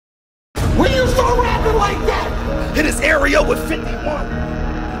area with 51.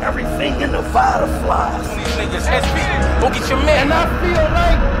 Everything in the Vada flies. These niggas SP, go get your man. And I feel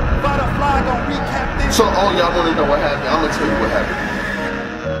like Vada fly gonna recap this. So, oh, y'all want to know what happened? I'm gonna tell you what happened.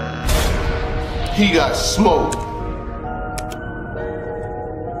 He got smoked.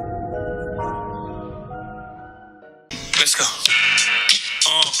 Let's go.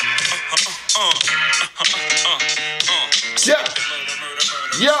 Yep.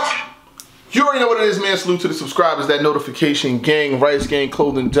 You already know what it is, man. Salute to the subscribers, that notification gang,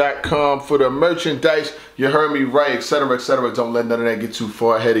 RiceGangClothing.com for the merchandise. You heard me right, etc., etc. Don't let none of that get too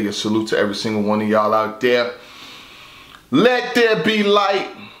far ahead of you. Salute to every single one of y'all out there. Let there be light.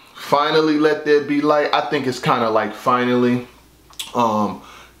 Finally, let there be light. I think it's kind of like finally.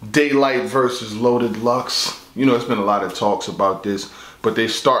 Daylyt versus Loaded Lux. You know, it's been a lot of talks about this, but they're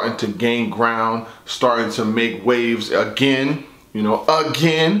starting to gain ground, starting to make waves again.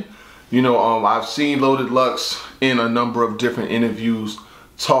 I've seen Loaded Lux in a number of different interviews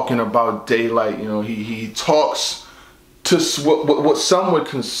talking about Daylyt. You know, he talks to what some would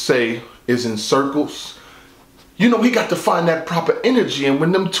say is in circles. You know, he got to find that proper energy, and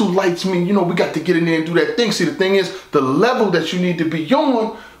when them two lights meet, you know, we got to get in there and do that thing. See, the thing is, the level that you need to be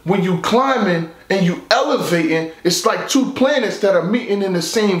on when you climbing and you elevating, it's like two planets that are meeting in the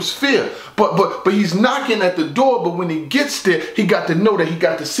same sphere. But he's knocking at the door, but when he gets there, he got to know that he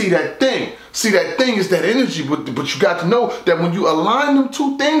got to see that thing. See, that thing is that energy, but you got to know that when you align them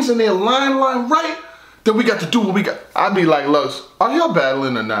two things and they align right, then we got to do what we got. I'd be like, Lux, are y'all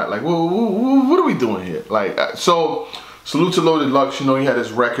battling or not? Like, what are we doing here? Like, so, salute to Loaded Lux. You know, he had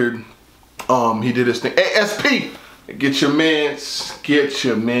his record. He did his thing. ASP, get your mans, get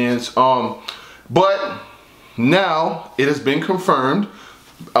your mans. But now it has been confirmed,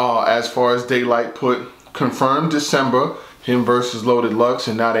 as far as Daylyt put, confirmed December, him versus Loaded Lux,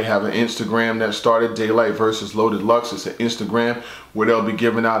 and now they have an Instagram that started, Daylyt versus Loaded Lux. It's an Instagram where they'll be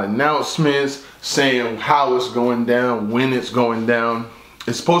giving out announcements, saying how it's going down, when it's going down.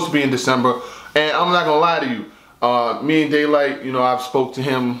 It's supposed to be in December, and I'm not gonna lie to you, me and Daylyt, you know, I've spoke to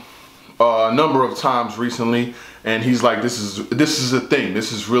him a number of times recently, and he's like, this is a thing,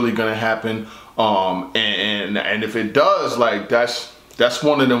 this is really gonna happen, and if it does, like, that's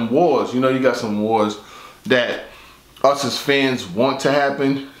one of them wars. You know, you got some wars that us as fans want to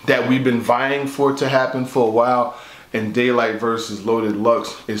happen, that we've been vying for it to happen for a while, and Daylyt versus Loaded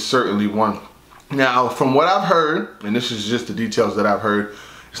Lux is certainly one. Now, from what I've heard, and this is just the details that I've heard,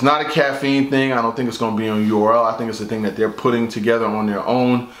 it's not a caffeine thing. I don't think it's going to be on URL. I think it's a thing that they're putting together on their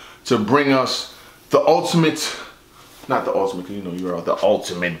own to bring us the ultimate, not the ultimate, because you know URL, the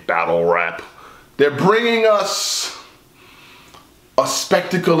ultimate battle rap. They're bringing us a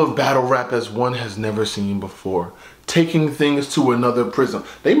spectacle of battle rap as one has never seen before. Taking things to another prism.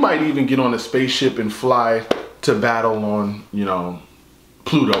 They might even get on a spaceship and fly to battle on, you know,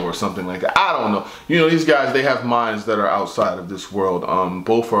 Pluto or something like that. I don't know. You know, these guys, they have minds that are outside of this world.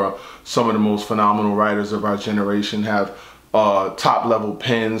 Both are some of the most phenomenal writers of our generation, have top level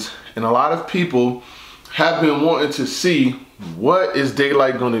pens, and a lot of people have been wanting to see what is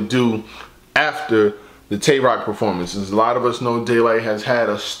Daylyt going to do after the Tay-Rock performances. A lot of us know Daylyt has had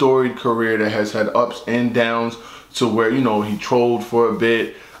a storied career that has had ups and downs, to where, you know, he trolled for a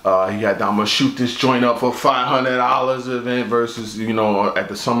bit. He had, I'm gonna shoot this joint up for $500 event versus, you know, at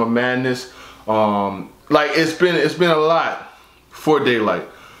the Summer Madness. Like, it's been a lot for Daylyt.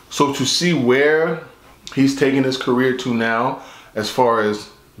 So to see where he's taking his career to now, as far as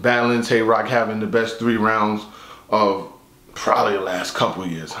battling Tay-Rock, having the best 3 rounds of probably the last couple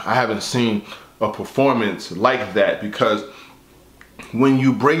of years. I haven't seen a performance like that, because when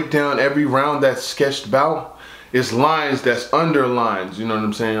you break down every round that's sketched out, it's lines that's underlines, you know what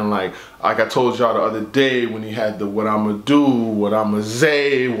I'm saying? Like I told y'all the other day when he had the what I'ma do, what I'ma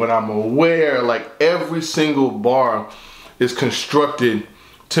say, what I'ma wear, like every single bar is constructed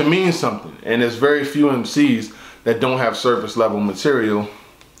to mean something. And there's very few MCs that don't have surface level material,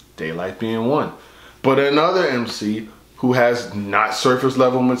 Daylyt being one. But another MC who has not surface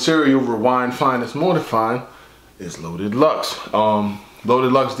level material, rewind, finest, mortifying, is Loaded Lux.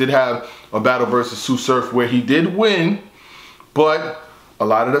 Loaded Lux did have a battle versus Sue Surf where he did win, but a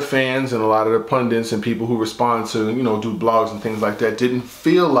lot of the fans and a lot of the pundits and people who respond to, you know, do blogs and things like that didn't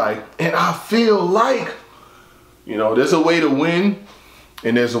feel like, and I feel like, you know, there's a way to win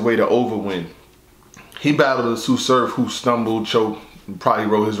and there's a way to overwin. He battled a Sue Surf who stumbled, choked, probably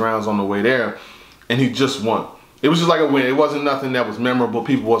wrote his rounds on the way there, and he just won. It was just like a win. It wasn't nothing that was memorable.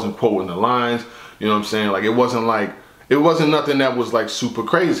 People wasn't quoting the lines, you know what I'm saying? Like, it wasn't nothing that was like super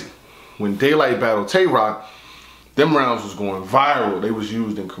crazy. When Daylyt battled Tay-Rock, them rounds was going viral. They was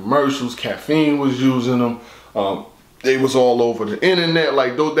used in commercials. Caffeine was using them. they was all over the internet.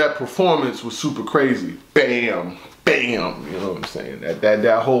 Like, though, that performance was super crazy. Bam, bam. You know what I'm saying?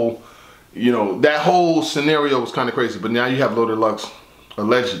 That whole, you know, that whole scenario was kind of crazy. But now you have Loaded Lux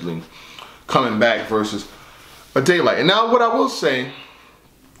allegedly coming back versus a Daylyt. And now what I will say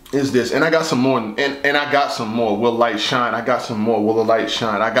is this, and I got some more, and I got some more. Will Light shine? I got some more. Will the light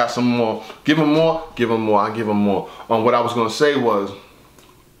shine? I got some more. Give him more. Give him more. I give him more. What I was gonna say was,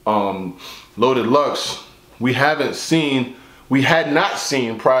 Loaded Lux. We had not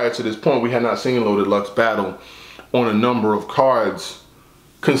seen prior to this point. We had not seen Loaded Lux battle on a number of cards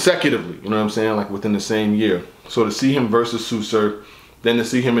consecutively. You know what I'm saying? Like within the same year. So to see him versus Susur, then to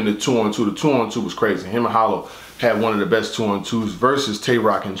see him in the 2-on-2. The 2-on-2 was crazy. Him and Hollow had one of the best 2-on-2s versus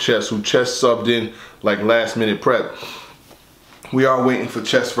Tay-Rock and Chess, who Chess subbed in like last minute prep. We are waiting for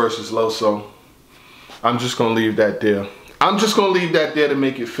Chess versus Loso. I'm just gonna leave that there. I'm just gonna leave that there to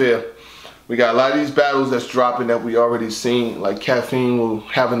make it fair. We got a lot of these battles that's dropping that we already seen. Like Caffeine will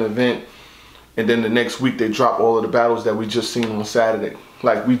have an event, and then the next week they drop all of the battles that we just seen on Saturday.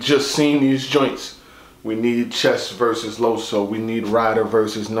 Like, we just seen these joints. We need Chess versus Loso. We need Ryder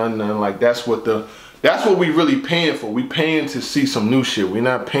versus None. Like, that's what we really paying for. We paying to see some new shit. We're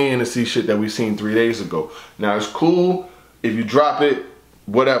not paying to see shit that we seen 3 days ago. Now, it's cool if you drop it,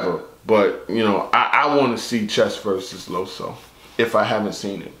 whatever. But, you know, I want to see Chess versus Loso if I haven't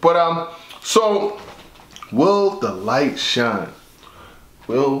seen it. But, so, will the light shine?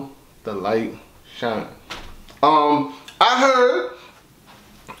 Will the light shine?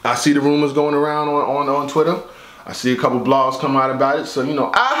 I see the rumors going around on Twitter. I see a couple blogs come out about it. So, you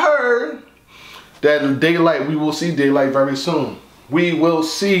know, I heard that Daylyt, we will see Daylyt very soon. We will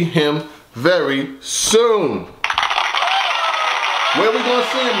see him very soon. Where are we going to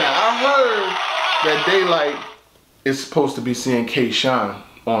see him at? I heard that Daylyt is supposed to be seeing K-Shine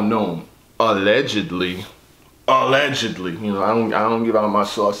on Nome. Allegedly. Allegedly. You know, I don't give out my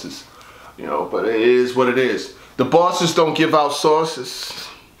sources. You know, but it is what it is. The bosses don't give out sources.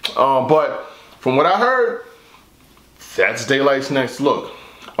 But from what I heard, that's Daylyt's next look.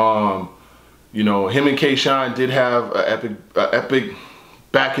 You know, him and K-Shine did have an epic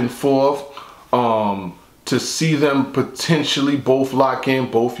back and forth. To see them potentially both lock in,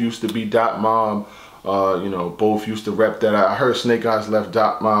 both used to be Dot Mob. You know, both used to rep that. I heard Snake Eyes left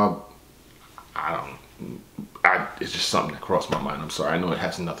Dot Mob. It's just something that crossed my mind. I'm sorry. I know it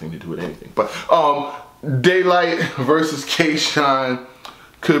has nothing to do with anything. But Daylyt versus K-Shine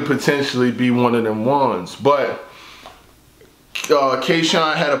could potentially be one of them ones. But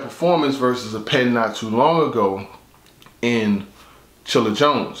K-Shine had a performance versus a pen not too long ago in Chilla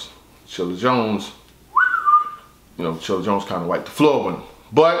Jones. Chilla Jones, you know, Chilla Jones kind of wiped the floor with him.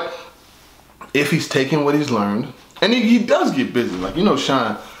 But if he's taking what he's learned, and he does get busy. Like, you know,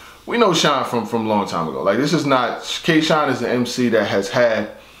 Shine, we know Shine from a long time ago. Like, this is not, K-Shine is an MC that has had,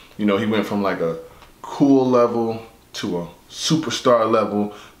 you know, he went from like a cool level to a superstar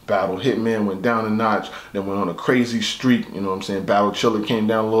level. Battle Hitman went down a notch, then went on a crazy streak, you know what I'm saying? Battle Chiller came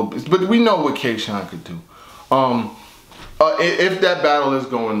down a little bit, but we know what K-Shine could do. If that battle is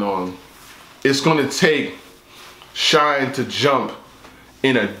going on, it's gonna take Shine to jump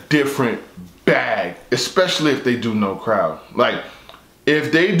in a different bag, especially if they do no crowd. Like,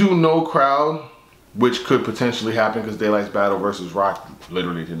 if they do no crowd, which could potentially happen because Daylight's battle versus Rock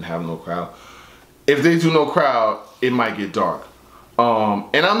literally didn't have no crowd. If they do no crowd, it might get dark.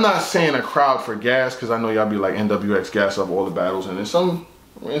 And I'm not saying a crowd for gas, because I know y'all be like NWX gas up all the battles, and in some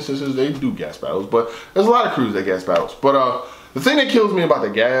instances they do gas battles, but there's a lot of crews that gas battles. But the thing that kills me about the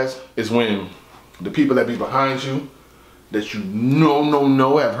gas is when the people that be behind you, that you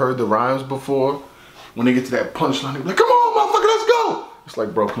know have heard the rhymes before, when they get to that punchline, they be like, come on, motherfucker, let's go. It's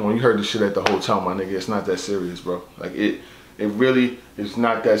like, bro, come on, you heard this shit at the hotel, my nigga. It's not that serious, bro. Like, it really is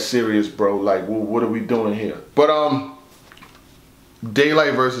not that serious, bro. Like, well, what are we doing here? But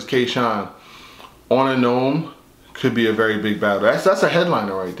Daylyt versus K-Shine on a Nome could be a very big battle. That's a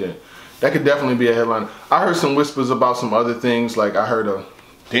headliner right there. That could definitely be a headliner. I heard some whispers about some other things. Like, I heard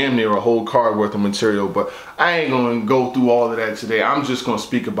damn near a whole card worth of material, but I ain't gonna go through all of that today. I'm just gonna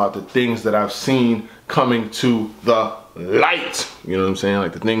speak about the things that I've seen coming to the light. You know what I'm saying?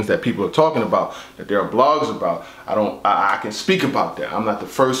 Like, the things that people are talking about, that there are blogs about. I can speak about that. I'm not the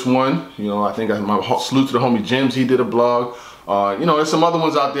first one. You know, I think my salute to the homie Jims, he did a blog. You know, there's some other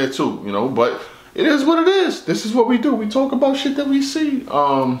ones out there too, you know, but it is what it is. This is what we do. We talk about shit that we see.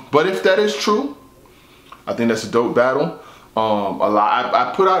 But if that is true, I think that's a dope battle.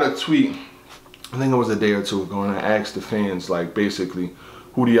 I put out a tweet, I think it was a day or two ago, and I asked the fans, like, basically,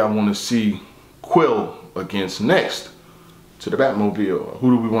 who do y'all want to see Quill against next to the Batmobile?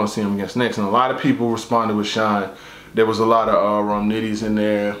 Who do we want to see him against next? And a lot of people responded with Shine. There was a lot of Rum Nitties in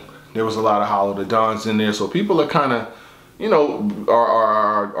there. There was a lot of Hollow the Dons in there. So people are kind of, you know,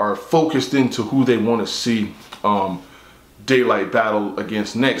 are focused into who they want to see Daylyt battle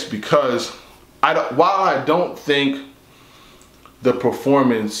against next, because while I don't think the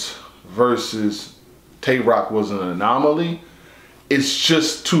performance versus Tay Rock was an anomaly, it's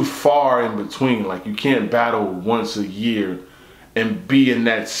just too far in between. Like, you can't battle once a year and be in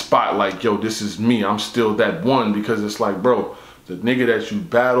that spot like, yo, this is me, I'm still that one, because it's like, bro, the nigga that you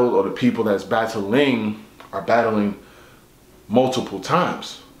battled or the people that's battling are battling multiple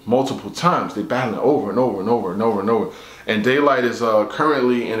times. They're battling over and over and over and over and over. And Daylyt is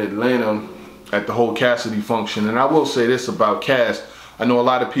currently in Atlanta at the whole Cassidy function. And I will say this about Cass. I know a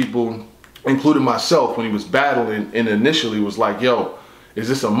lot of people, including myself, when he was battling and initially was like, yo, is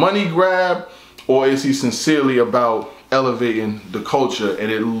this a money grab or is he sincerely about elevating the culture?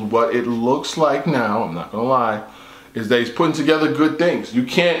 And what it looks like now, I'm not gonna lie, is that he's putting together good things. You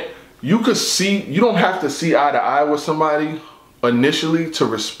don't have to see eye to eye with somebody initially to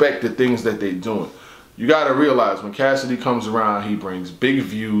respect the things that they're doing. You gotta realize when Cassidy comes around, he brings big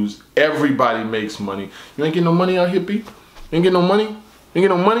views. Everybody makes money. You ain't getting no money out here, B? You ain't getting no money? You ain't getting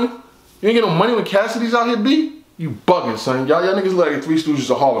no money? You ain't getting no money when Cassidy's out here, B? You bugging, son. Y'all niggas look like Three Stooges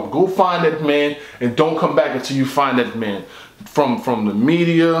of Harlem. Go find that man and don't come back until you find that man. From the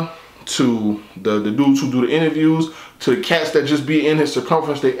media to the dudes who do the interviews to the cats that just be in his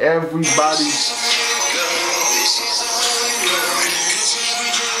circumference, everybody.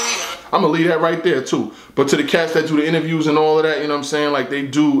 I'm gonna leave that right there too. But to the cats that do the interviews and all of that, you know what I'm saying? Like,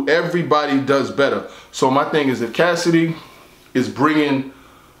 everybody does better. So my thing is, if Cassidy is bringing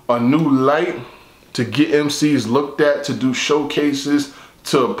a new light to get MCs looked at, to do showcases,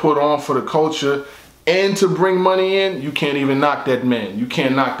 to put on for the culture, and to bring money in, you can't even knock that man. You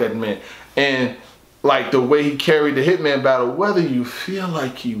can't knock that man. And like the way he carried the Hitman battle, whether you feel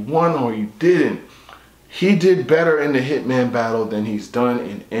like he won or he didn't, he did better in the Hitman battle than he's done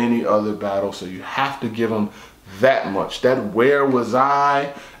in any other battle. So you have to give him that much. That where was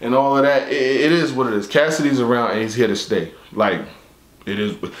I and all of that, it is what it is. Cassidy's around and he's here to stay. Like, it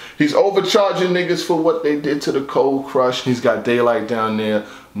is. He's overcharging niggas for what they did to the Cold Crush. He's got Daylyt down there,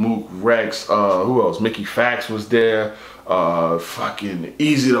 Mook, Rex, who else? Mickey Fax was there. Fucking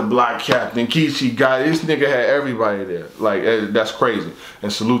Easy the Block Captain, Kichi guy. This nigga had everybody there. Like, that's crazy.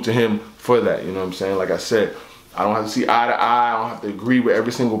 And salute to him for that. You know what I'm saying? Like I said, I don't have to see eye to eye. I don't have to agree with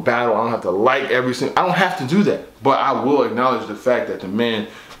every single battle. I don't have to like every single. I don't have to do that. But I will acknowledge the fact that the man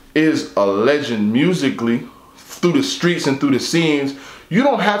is a legend musically, through the streets and through the scenes. You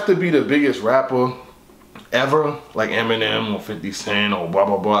don't have to be the biggest rapper ever, like Eminem or 50 Cent or blah,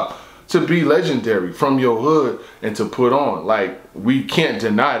 blah, blah, to be legendary from your hood and to put on. Like, we can't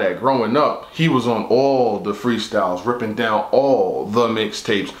deny that. Growing up, he was on all the freestyles, ripping down all the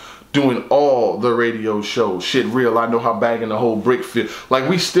mixtapes, doing all the radio shows. Shit real, I know how bagging the whole brick feel. Like,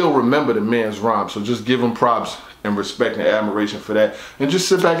 we still remember the man's rhyme, so just give him props and respect and admiration for that, and just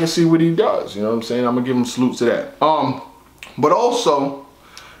sit back and see what he does. You know what I'm saying? I'm gonna give him salute to that. But also,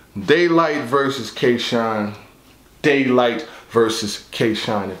 Daylyt versus K-Shine. Daylyt versus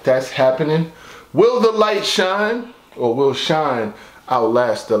K-Shine. If that's happening, will the light shine or will shine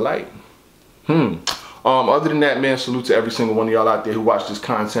outlast the light? Other than that, man, salute to every single one of y'all out there who watch this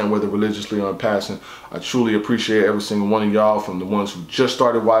content, whether religiously or in passing. I truly appreciate every single one of y'all, from the ones who just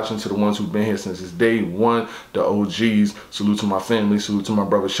started watching to the ones who've been here since its day one, the OGs. Salute to my family, salute to my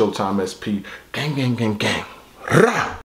brother Showtime SP. Gang, gang, gang, gang. Rah!